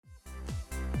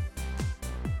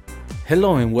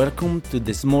Hello and welcome to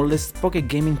the smallest pocket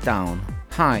game in town.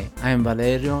 Hi, I'm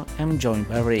Valerio. I'm joined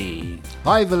by Ray.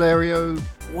 Hi Valerio.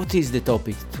 What is the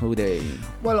topic today?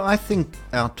 Well, I think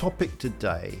our topic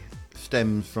today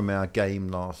stems from our game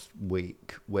last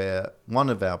week where one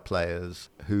of our players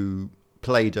who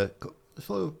played a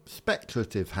sort of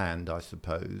speculative hand, I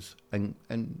suppose, and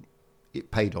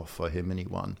it paid off for him and he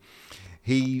won.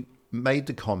 He made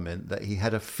the comment that he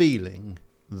had a feeling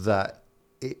that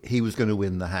he was going to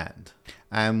win the hand.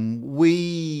 And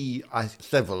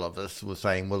several of us were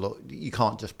saying, well, look, you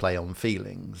can't just play on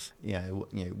feelings. You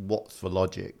know, what's the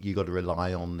logic? You got to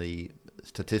rely on the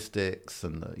statistics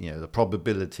and the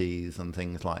probabilities and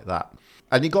things like that.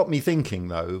 And it got me thinking,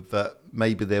 though, that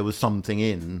maybe there was something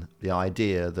in the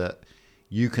idea that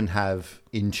you can have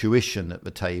intuition at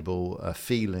the table, a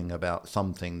feeling about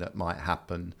something that might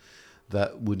happen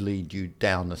that would lead you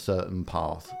down a certain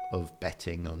path of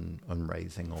betting and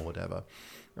raising or whatever.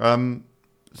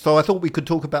 So I thought we could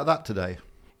talk about that today.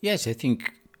 Yes, I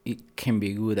think it can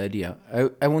be a good idea.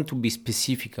 I want to be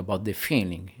specific about the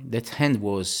feeling. That hand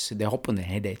was, the opponent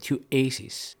had 2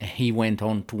 aces, and he went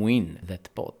on to win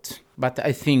that pot. But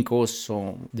I think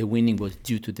also the winning was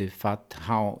due to the fact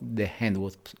how the hand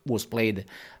was played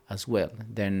as well.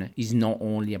 Then it's not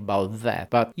only about that.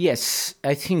 But yes,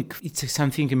 I think it's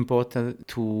something important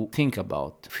to think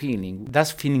about. Feeling.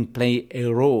 Does feeling play a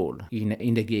role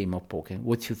in the game of poker?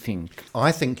 What do you think?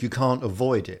 I think you can't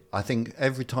avoid it. I think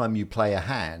every time you play a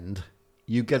hand,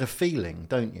 you get a feeling,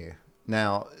 don't you?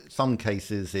 Now, some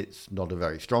cases it's not a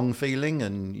very strong feeling,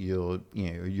 and you're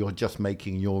just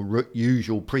making your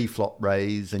usual pre-flop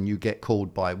raise, and you get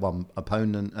called by one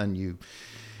opponent, and you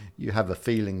have a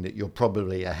feeling that you're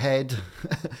probably ahead,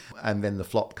 and then the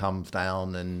flop comes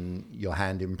down, and your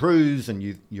hand improves,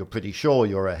 and you're pretty sure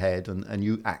you're ahead, and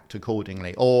you act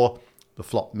accordingly. Or the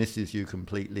flop misses you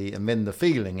completely, and then the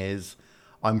feeling is,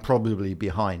 I'm probably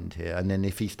behind here. And then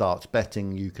if he starts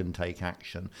betting, you can take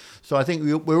action. So I think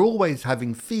we're always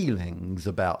having feelings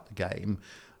about the game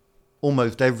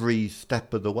almost every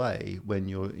step of the way when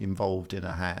you're involved in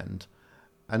a hand.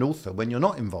 And also when you're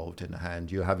not involved in a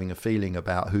hand, you're having a feeling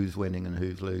about who's winning and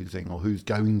who's losing, or who's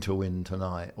going to win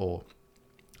tonight, or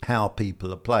how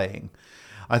people are playing.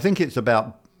 I think it's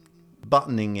about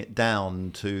buttoning it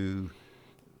down to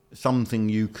something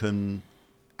you can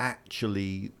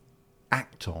actually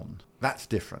act on. That's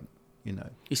different,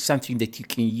 It's something that you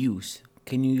can use.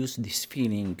 Can you use this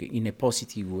feeling in a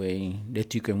positive way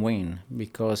that you can win?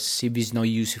 Because if it's not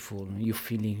useful, your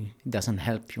feeling doesn't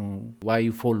help you. Why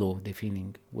you follow the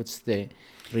feeling? What's the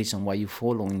reason why you're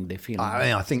following the feeling?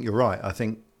 I think you're right. I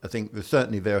think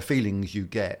certainly there are feelings you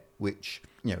get which,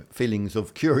 feelings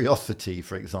of curiosity,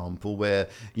 for example, where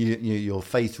you're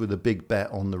faced with a big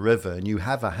bet on the river and you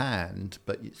have a hand,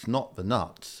 but it's not the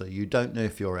nuts. So you don't know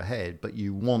if you're ahead, but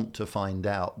you want to find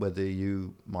out whether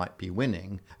you might be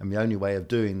winning. And the only way of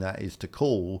doing that is to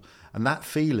call. And that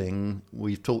feeling,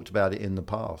 we've talked about it in the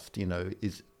past,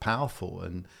 is powerful.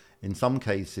 And in some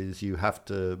cases, you have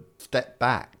to step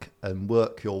back and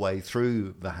work your way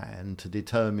through the hand to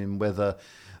determine whether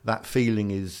that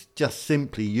feeling is just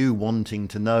simply you wanting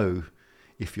to know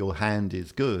if your hand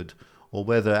is good, or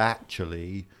whether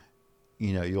actually,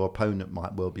 your opponent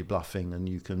might well be bluffing and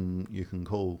you can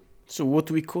call. So what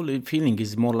we call a feeling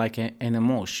is more like an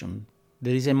emotion.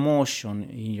 There is emotion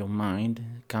in your mind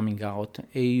coming out,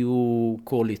 and you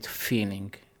call it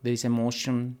feeling. There is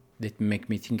emotion that make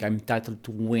me think I'm entitled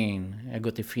to win. I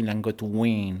got a feeling I'm going to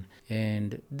win.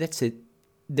 And that's it.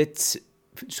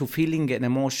 So feeling and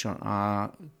emotion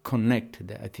are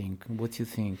connected, I think. What do you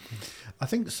think? I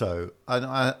think so.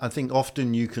 I think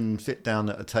often you can sit down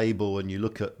at a table and you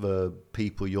look at the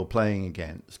people you're playing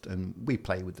against, and we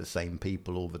play with the same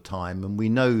people all the time, and we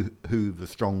know who the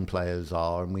strong players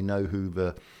are and we know who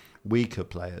the weaker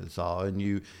players are, and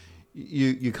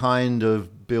you kind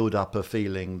of build up a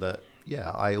feeling that,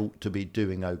 I ought to be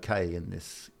doing okay in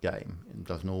this game. It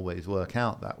doesn't always work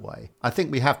out that way. I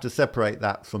think we have to separate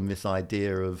that from this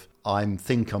idea of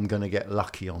think I'm going to get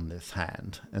lucky on this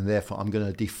hand, and therefore I'm going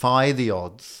to defy the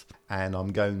odds and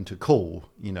I'm going to call.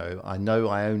 I know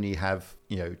I only have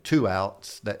 2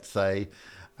 outs, let's say,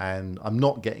 and I'm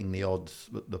not getting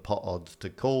the pot odds to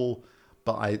call,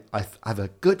 but I have a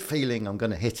good feeling I'm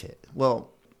going to hit it. Well,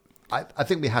 I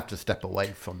think we have to step away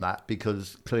from that,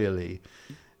 because clearly,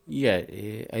 Yeah,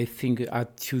 I think are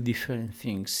 2 different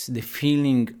things. The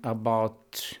feeling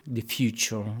about the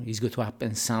future is going to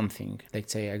happen something.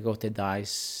 Let's say I got a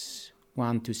dice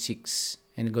 1 to 6,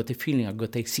 and I got a feeling I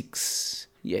got a 6.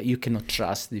 You cannot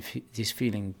trust this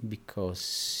feeling because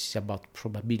it's about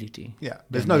probability. Yeah,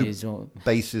 there's no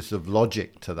basis of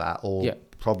logic to that, or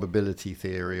probability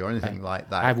theory or anything like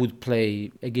that. I would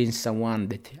play against someone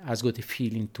that has got a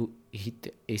feeling to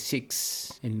hit a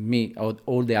 6, and me, or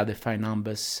all the other 5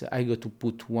 numbers, I got to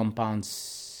put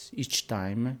 £1 each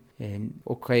time. And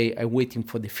okay, I'm waiting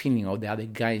for the feeling of the other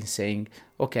guy saying,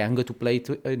 okay, I'm going to play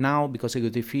now because I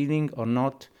got a feeling, or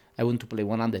not. I want to play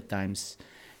 100 times.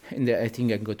 And I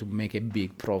think I'm going to make a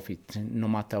big profit, no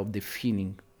matter of the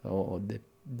feeling or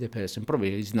the person.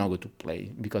 Probably is not going to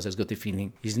play because I've got a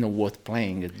feeling it's not worth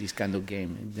playing this kind of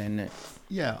game. Then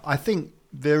yeah, I think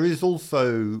there is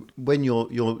also, when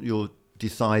you're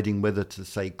deciding whether to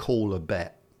say call a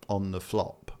bet on the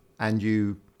flop, and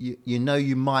you know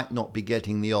you might not be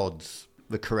getting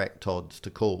the correct odds to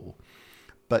call,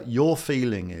 but your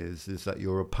feeling is that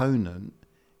your opponent,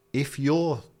 if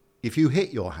you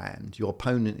hit your hand, your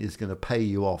opponent is going to pay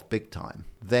you off big time,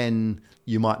 then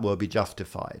you might well be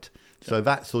justified. So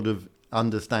that sort of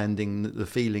understanding the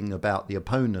feeling about the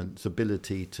opponent's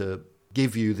ability to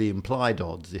give you the implied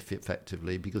odds, if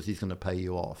effectively, because he's going to pay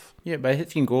you off. Yeah, but I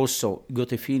think also you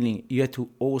got a feeling, you have to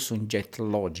also inject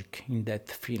logic in that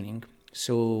feeling.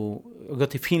 So I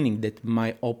got a feeling that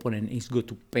my opponent is going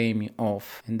to pay me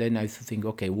off, and then I have to think,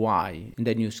 okay, why? And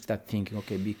then you start thinking,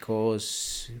 okay,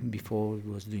 because before he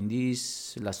was doing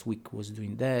this, last week was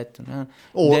doing that,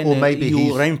 or maybe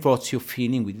you reinforce your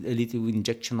feeling with a little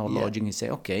injection of logic and say,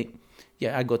 okay,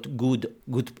 yeah, I got good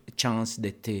chance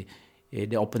that the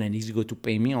opponent is going to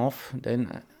pay me off.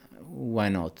 Then why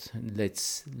not?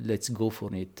 Let's go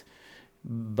for it.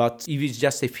 But if it's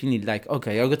just a feeling like,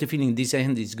 okay, I got a feeling this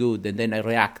hand is good, and then I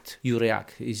react, you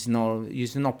react. It's not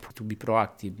to be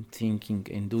proactive, thinking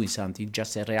and doing something. It's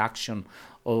just a reaction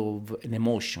of an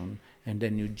emotion, and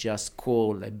then you just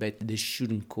call. I bet they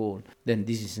shouldn't call. Then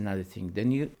this is another thing.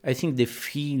 Then I think the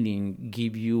feeling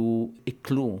give you a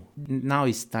clue. Now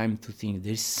it's time to think.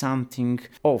 There's something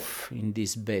off in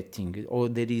this betting, or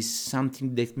there is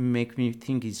something that make me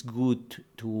think it's good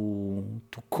to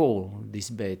call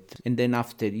this bet. And then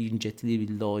after you inject a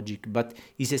little logic, but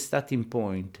it's a starting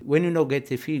point. When you don't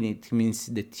get a feeling, it means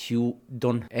that you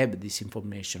don't have this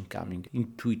information coming,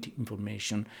 intuitive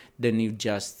information. Then you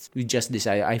just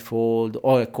decide, I fold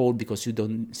or I call because you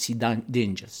don't see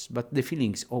dangers. But the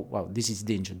feeling is, oh wow, this is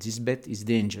dangerous. This bet is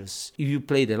dangerous. If you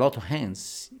played a lot of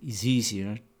hands, it's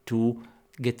easier to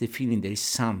get the feeling there is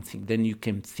something. Then you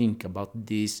can think about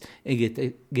this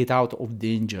and get out of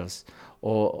dangers,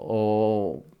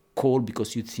 or call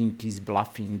because you think he's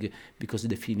bluffing because of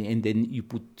the feeling, and then you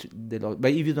put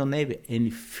but if you don't have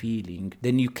any feeling,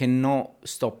 then you cannot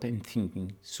stop and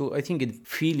thinking. So I think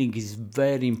feeling is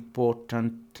very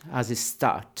important as a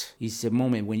start. It's a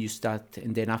moment when you start,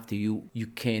 and then after you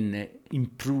can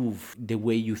improve the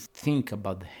way you think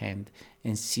about the hand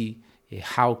and see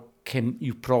how can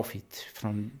you profit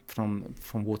from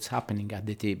what's happening at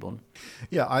the table.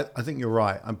 Yeah, I think you're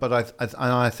right, but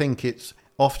I think it's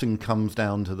often comes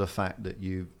down to the fact that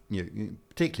you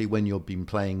particularly when you've been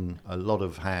playing a lot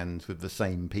of hands with the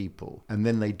same people, and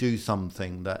then they do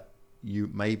something that you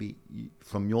maybe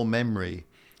from your memory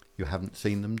you haven't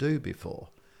seen them do before.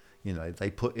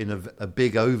 They put in a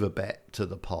big overbet to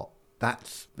the pot.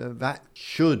 That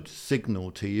should signal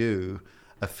to you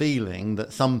a feeling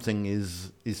that something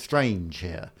is strange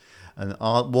here, and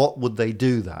what would they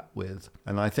do that with?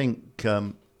 And I think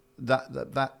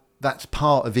that's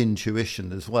part of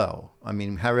intuition as well. I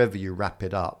mean, however you wrap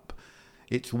it up,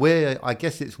 it's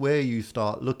where you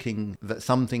start looking that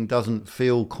something doesn't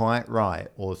feel quite right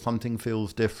or something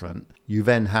feels different. You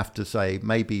then have to say,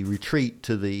 maybe retreat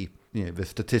to the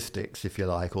statistics, if you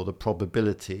like, or the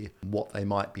probability, what they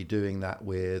might be doing that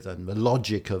with, and the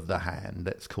logic of the hand,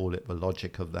 let's call it the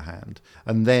logic of the hand,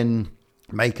 and then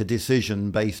make a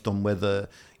decision based on whether,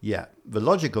 the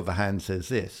logic of the hand says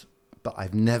this, but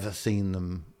I've never seen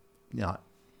them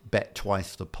bet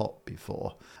twice the pot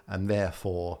before, and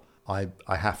therefore I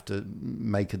have to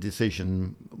make a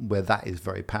decision where that is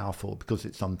very powerful because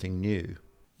it's something new.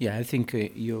 Yeah, I think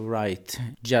you're right.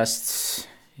 Just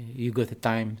you got the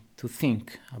time to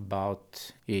think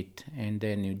about it, and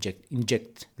then you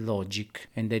inject logic,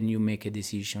 and then you make a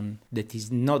decision that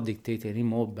is not dictated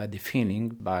anymore by the feeling,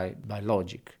 by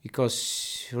logic.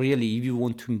 Because really, if you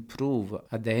want to improve,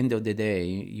 at the end of the day,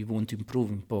 you want to improve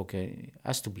in poker, it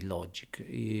has to be logic.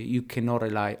 You cannot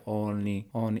rely only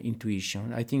on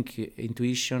intuition. I think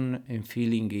intuition and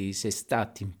feeling is a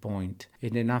starting point,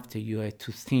 and then after you have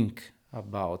to think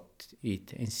about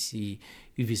it and see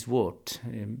if it's worth,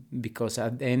 because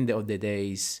at the end of the day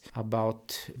it's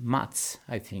about maths.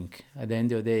 I think at the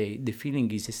end of the day the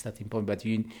feeling is a starting point, but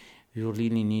you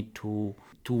really need to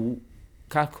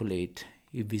calculate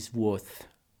if it's worth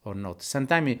or not.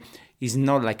 Sometimes it's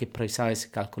not like a precise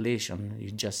calculation.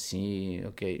 You just see,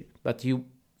 okay, but you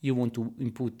want to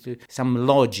input some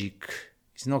logic.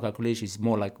 It's not calculation, it's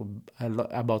more like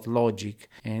about logic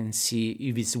and see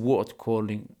if it's worth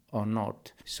calling or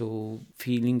not. So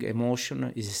feeling,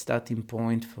 emotion is a starting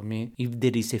point for me. If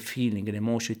there is a feeling, an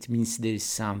emotion, it means there is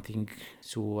something.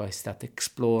 So I start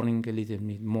exploring a little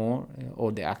bit more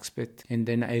all the aspects, and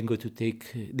then I go to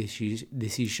take a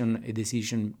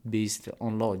decision based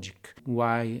on logic.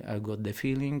 Why I got the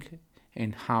feeling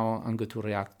and how I'm going to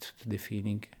react to the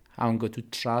feeling. I'm going to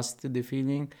trust the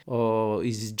feeling, or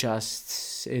is it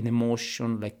just an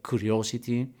emotion like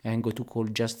curiosity? I'm going to call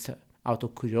just out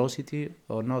of curiosity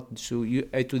or not. So you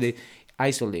have to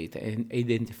isolate and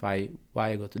identify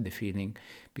why I got the feeling,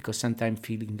 because sometimes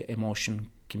feeling emotion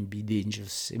can be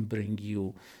dangerous and bring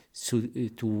you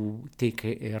to take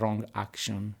a wrong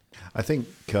action. I think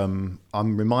I'm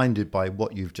reminded by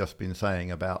what you've just been saying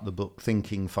about the book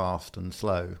Thinking Fast and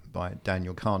Slow by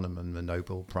Daniel Kahneman, the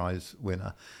Nobel Prize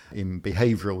winner in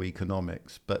behavioral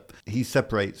economics. But he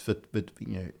separates,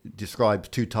 describes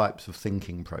two types of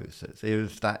thinking process.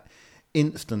 There's that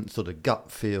instant sort of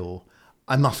gut feel,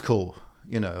 I must call.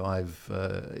 I've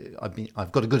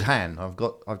got a good hand. I've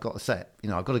got a set.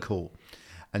 I've got a call.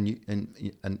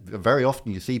 And very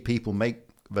often you see people make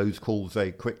those calls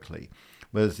very quickly,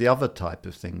 whereas the other type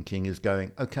of thinking is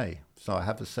going, okay, so I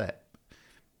have a set,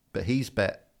 but he's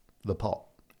bet the pot.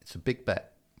 It's a big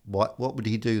bet. What would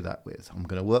he do that with? I'm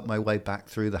going to work my way back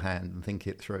through the hand and think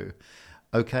it through.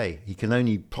 Okay, he can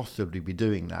only possibly be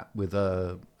doing that with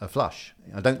a flush.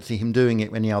 I don't see him doing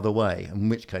it any other way, in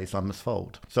which case I must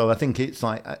fold. So I think it's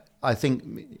like, I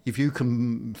think if you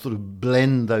can sort of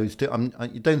blend those two, I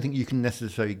don't think you can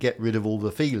necessarily get rid of all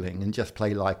the feeling and just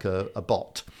play like a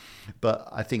bot. But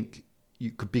I think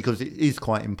you could, because it is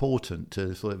quite important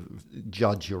to sort of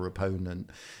judge your opponent,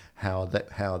 how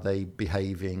they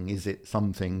behaving. Is it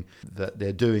something that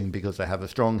they're doing because they have a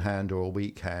strong hand or a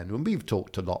weak hand? And we've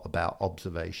talked a lot about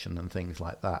observation and things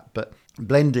like that, but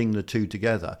blending the two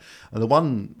together. And the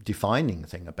one defining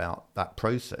thing about that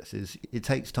process is it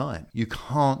takes time. You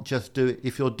can't just do it.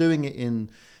 If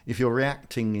you're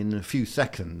reacting in a few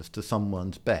seconds to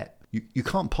someone's bet, you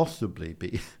can't possibly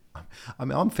be. I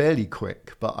mean, I'm fairly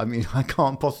quick, but I mean, I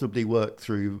can't possibly work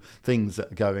through things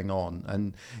that are going on.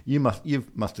 And you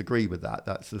must agree with that.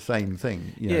 That's the same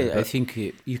thing. I think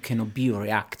you cannot be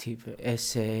reactive.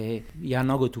 You are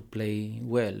not going to play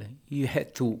well. You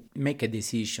have to make a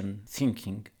decision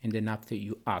thinking, and then after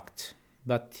you act.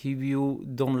 But if you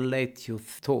don't let your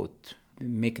thought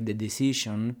make the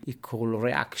decision, it's called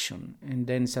reaction. And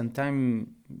then sometimes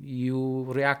you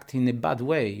react in a bad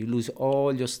way. You lose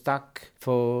all your stock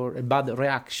for a bad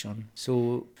reaction.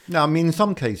 So now, I mean, in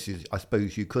some cases, I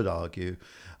suppose you could argue,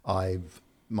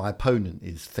 my opponent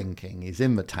is thinking, he's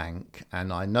in the tank,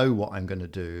 and I know what I'm going to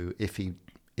do if he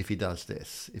does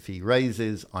this. If he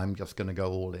raises, I'm just going to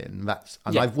go all in.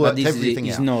 I've worked everything out.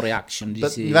 It's no reaction.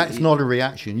 That's not a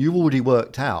reaction. You've already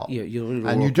worked out.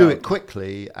 And you do it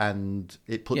quickly, and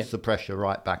it puts the pressure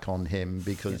right back on him,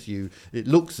 because it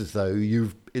looks as though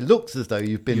you've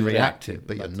been reactive,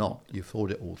 but you're not. You've thought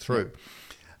it all through.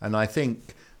 And I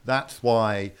think that's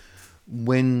why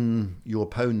when your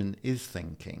opponent is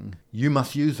thinking, you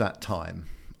must use that time,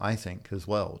 I think, as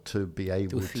well, to be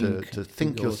able to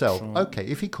think yourself, okay,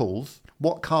 if he calls,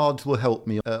 what cards will help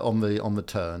me on the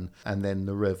turn, and then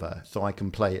the river, so I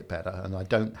can play it better, and I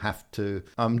don't have to.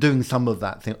 I'm doing some of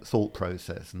that thought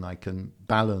process, and I can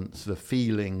balance the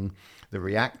feeling, the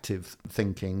reactive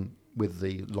thinking, with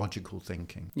the logical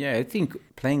thinking. Yeah, I think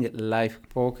playing live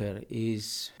poker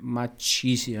is much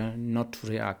easier not to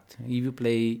react. If you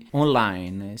play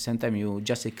online, sometimes you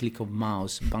just a click of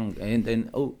mouse, bang, and then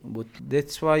but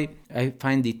that's why I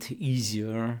find it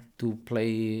easier to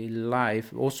play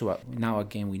live. Also, now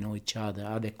again we know each other,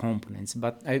 other components,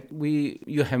 but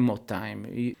you have more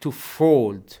time to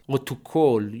fold or to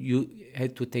call. You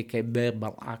have to take a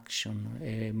verbal action,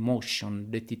 a motion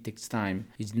that it takes time.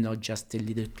 It's not just a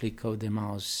little click of the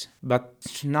mouse.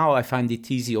 But now I find it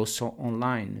easy also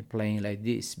online playing like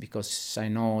this, because I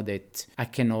know that I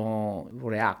cannot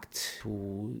react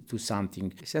to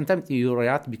something. Sometimes you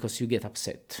react because you get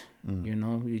upset.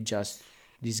 You just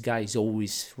This guy is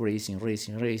always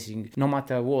racing. No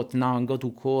matter what, now I'm going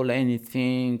to call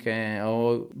anything,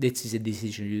 or this is a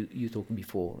decision you took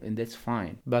before, and that's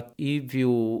fine. But if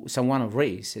someone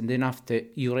race, and then after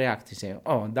you react and say,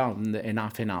 oh, down,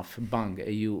 enough, bang,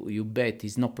 you bet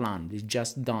it's not planned, it's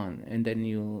just done, and then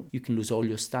you can lose all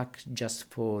your stack just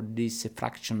for this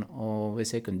fraction of a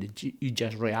second. You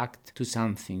just react to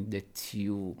something that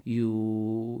you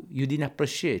didn't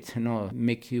appreciate,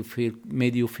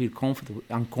 made you feel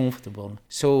uncomfortable.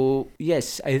 So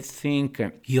yes, I think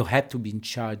you have to be in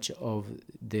charge of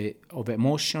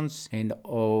emotions and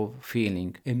of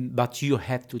feeling, but you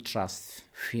have to trust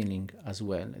feeling as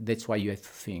well. That's why you have to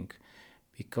think,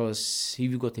 because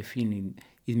if you got a feeling,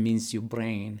 it means your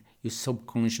brain, your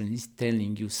subconscious is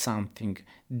telling you something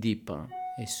deeper,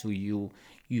 and so you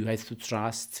have to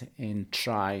trust and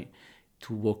try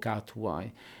to work out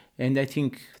why. And I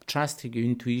think trusting your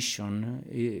intuition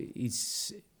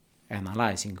is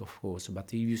analyzing, of course, but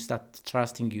if you start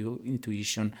trusting your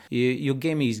intuition, your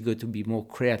game is going to be more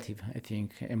creative, I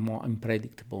think, and more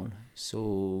unpredictable.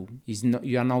 So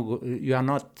you are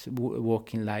not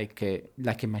working like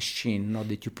a machine, not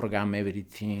that you program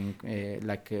everything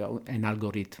like an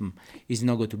algorithm. It's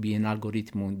not going to be an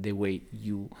algorithm the way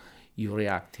you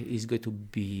react. It's going to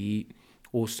be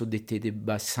also dictated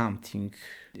by something,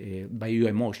 by your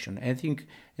emotion. I think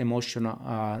emotion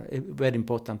are a very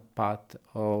important part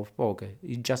of poker.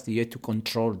 It's just you have to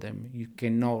control them. You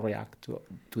cannot react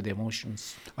to the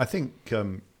emotions. I think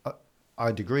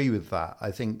I'd agree with that.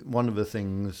 I think one of the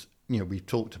things we've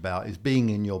talked about is being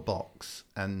in your box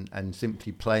and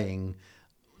simply playing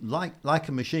like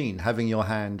a machine, having your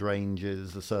hand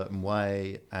ranges a certain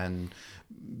way and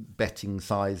betting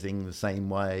sizing the same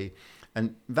way.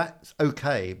 And that's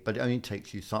okay, but it only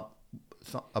takes you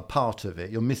a part of it.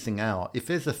 You're missing out. If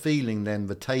there's a feeling, then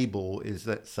the table is,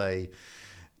 let's say,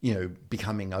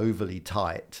 becoming overly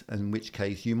tight, in which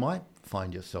case you might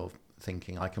find yourself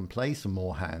thinking, I can play some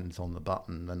more hands on the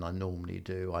button than I normally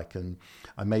do.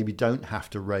 I maybe don't have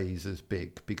to raise as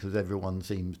big because everyone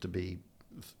seems to be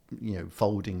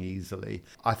folding easily.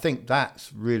 I think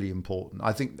that's really important.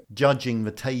 I think judging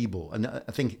the table, and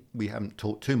I think we haven't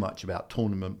talked too much about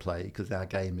tournament play because our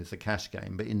game is a cash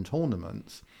game, but in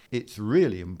tournaments, it's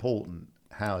really important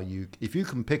if you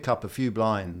can pick up a few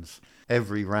blinds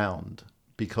every round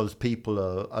because people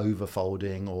are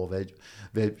overfolding or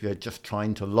they're just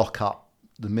trying to lock up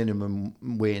the minimum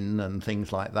win and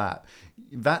things like that.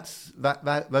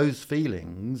 Those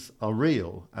feelings are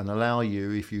real and allow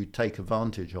you, if you take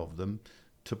advantage of them,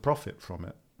 to profit from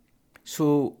it.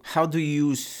 So how do you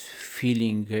use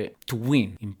feeling to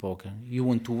win in poker? You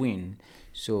want to win.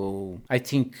 So I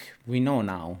think we know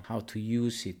now how to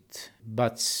use it.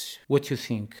 But what do you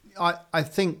think? I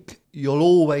think you'll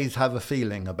always have a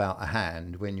feeling about a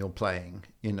hand when you're playing.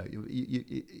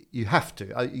 You have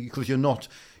to, because you're not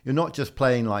just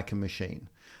playing like a machine.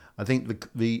 I think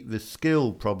the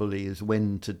skill probably is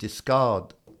when to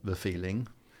discard the feeling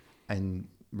and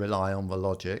rely on the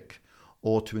logic,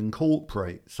 or to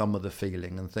incorporate some of the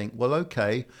feeling and think, well,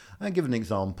 okay, I'll give an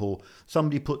example.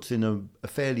 Somebody puts in a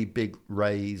fairly big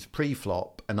raise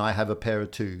pre-flop and I have a pair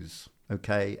of twos,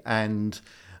 okay, and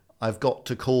I've got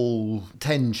to call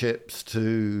 10 chips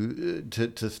to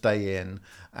stay in,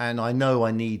 and I know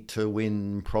I need to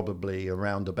win probably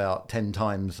around about 10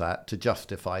 times that to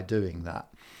justify doing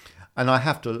that. And I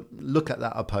have to look at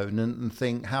that opponent and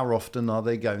think, how often are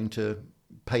they going to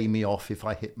pay me off if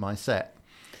I hit my set?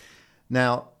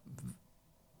 Now,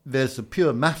 there's the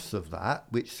pure maths of that,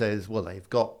 which says, well, they've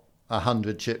got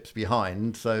 100 chips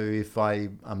behind, so if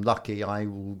I'm lucky, I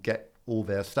will get all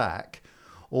their stack.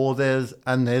 Or there's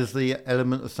the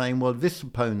element of saying, well, this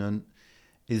opponent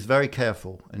is very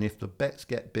careful, and if the bets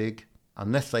get big,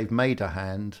 unless they've made a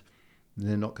hand,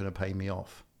 they're not going to pay me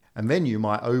off. And then you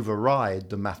might override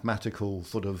the mathematical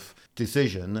sort of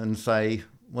decision and say,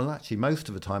 well, actually, most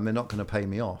of the time, they're not going to pay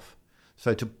me off.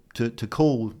 So to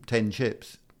call 10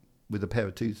 chips with a pair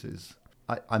of twos,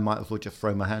 I might as well just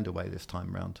throw my hand away this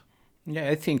time round. Yeah,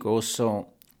 I think also,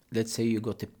 let's say you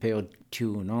got a pair of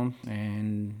two,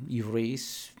 and you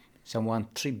raise, someone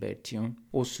 3-bet you.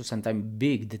 Also, sometimes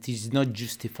big, that is not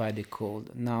justify the call.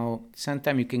 Now,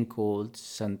 sometimes you can call,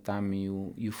 sometimes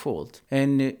you fold.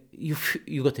 And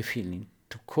you got a feeling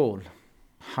to call.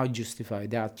 How justify?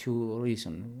 There are two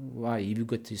reasons. Why? If you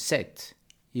got a set,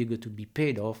 you got to be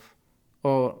paid off.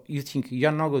 Or you think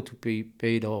you're not going to be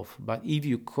paid off, but if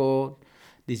you call,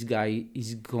 this guy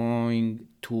is going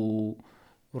to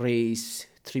raise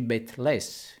 3-bet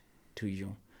less to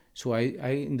you. So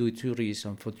I do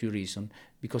for two reasons.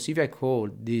 Because if I call,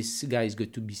 this guy is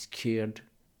going to be scared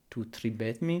to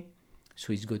 3-bet me.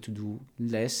 so he's going to do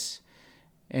less.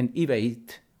 And if I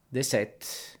hit the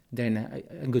set, then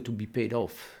I'm going to be paid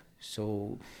off.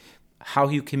 So how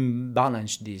you can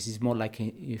balance this is more like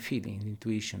a feeling,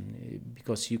 intuition,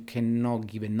 because you cannot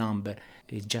give a number.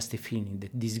 It's just a feeling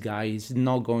that this guy is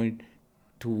not going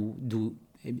to do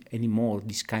anymore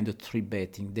this kind of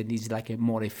 3-betting. That is like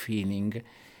more a feeling.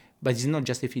 But it's not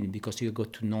just a feeling, because you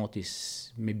got to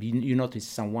notice, maybe you notice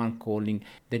someone calling,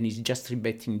 then he's just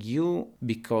 3-betting you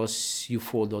because you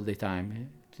fold all the time.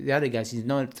 The other guys is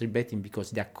not 3-betting because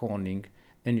they're calling.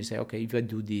 Then you say, okay, if I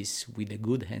do this with the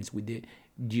good hands, with the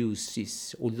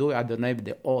deuces, although I don't have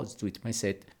the odds to it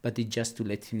myself, but it's just to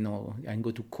let him know, I'm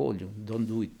going to call you, don't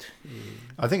do it.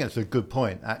 I think that's a good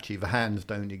point. Actually, the hands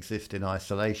don't exist in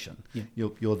isolation. Yeah.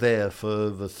 You're there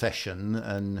for the session,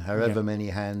 and however many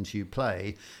hands you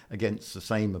play against the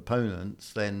same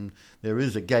opponents, then there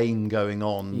is a game going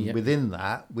on within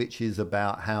that, which is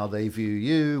about how they view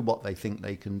you, what they think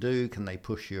they can do, can they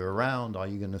push you around, are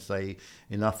you going to say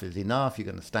enough is enough, you're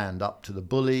going to stand up to the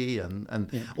bully,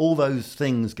 and all those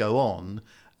things go on,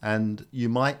 and you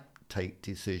might take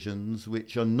decisions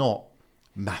which are not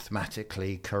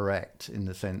mathematically correct in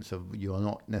the sense of you are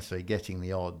not necessarily getting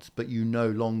the odds, but you know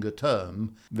longer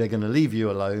term they're going to leave you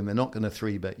alone, they're not going to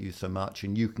 3-bet you so much,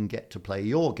 and you can get to play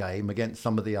your game against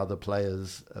some of the other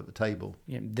players at the table.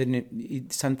 Then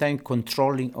sometimes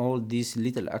controlling all these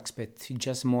little aspects is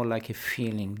just more like a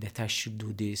feeling that I should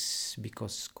do this,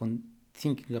 because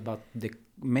thinking about the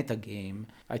meta game,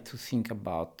 I have to think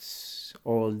about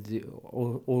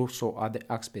also other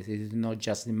aspects. It's not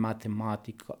just the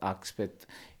mathematical aspect.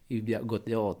 If you got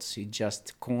the odds, it's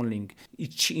just calling.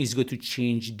 It's going to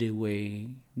change the way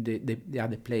the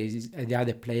other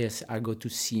players are going to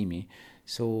see me.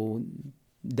 So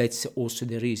that's also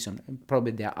the reason.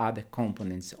 Probably there are other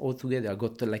components. Altogether, I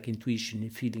got like intuition, a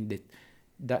feeling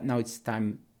that now it's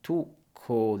time to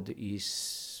call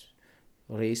his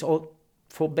race, or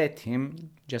for bet him,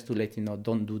 just to let him know,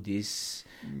 don't do this,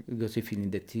 because a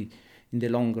feeling that in the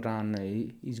long run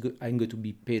I'm going to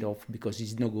be paid off, because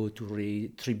he's not going to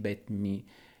 3-bet me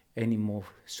anymore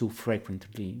so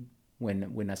frequently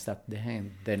when I start the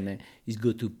hand. Then it's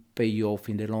going to pay you off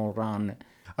in the long run.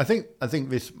 I think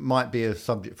this might be a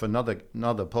subject for another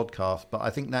podcast, but I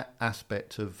think that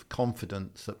aspect of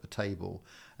confidence at the table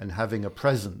and having a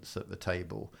presence at the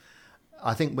table,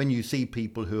 I think when you see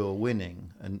people who are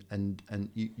winning and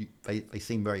they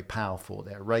seem very powerful,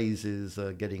 their raises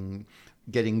are getting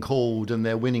called and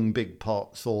they're winning big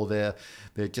pots, or they're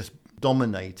just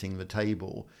dominating the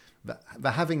table,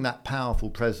 they're having that powerful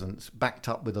presence backed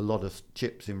up with a lot of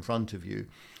chips in front of you.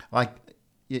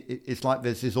 It's like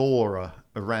there's this aura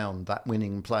around that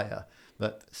winning player,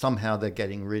 that somehow they're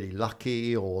getting really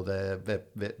lucky, or they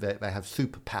have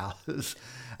superpowers,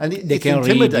 and they can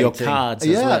intimidating. Read your cards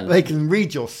as well. They can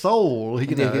read your soul,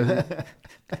 you know.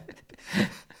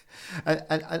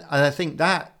 and I think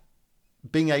that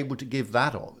being able to give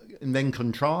that on, and then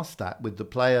contrast that with the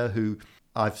player who,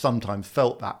 I've sometimes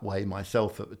felt that way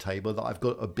myself at the table, that I've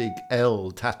got a big L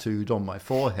tattooed on my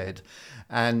forehead,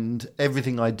 and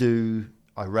everything I do,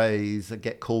 I raise, I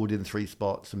get called in 3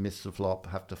 spots and miss the flop,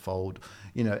 have to fold.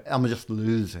 You know, I'm just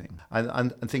losing.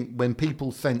 And I think when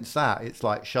people sense that, it's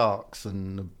like sharks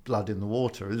and blood in the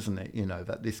water, isn't it? You know,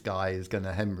 that this guy is going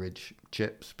to hemorrhage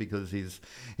chips because he's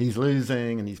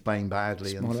losing and he's playing badly.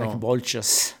 It's and more so like on.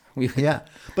 vultures. Yeah,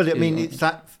 but I mean, it's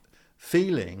that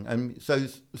feeling. And so,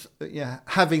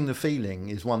 having the feeling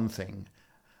is one thing.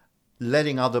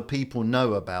 Letting other people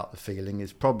know about the feeling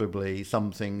is probably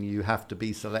something you have to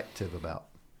be selective about.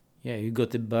 Yeah, you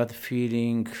got a bad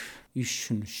feeling, you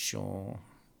shouldn't show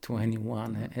to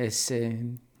anyone. I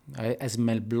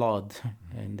smell blood,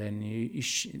 and then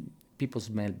people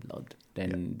smell blood,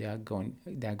 then they are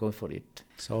going for it.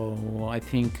 So I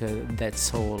think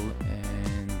that's all,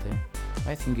 and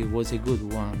I think it was a good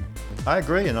one. I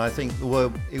agree, and I think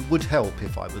it would help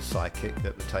if I was psychic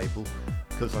at the table,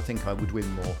 because I think I would win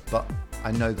more, but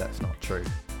I know that's not true.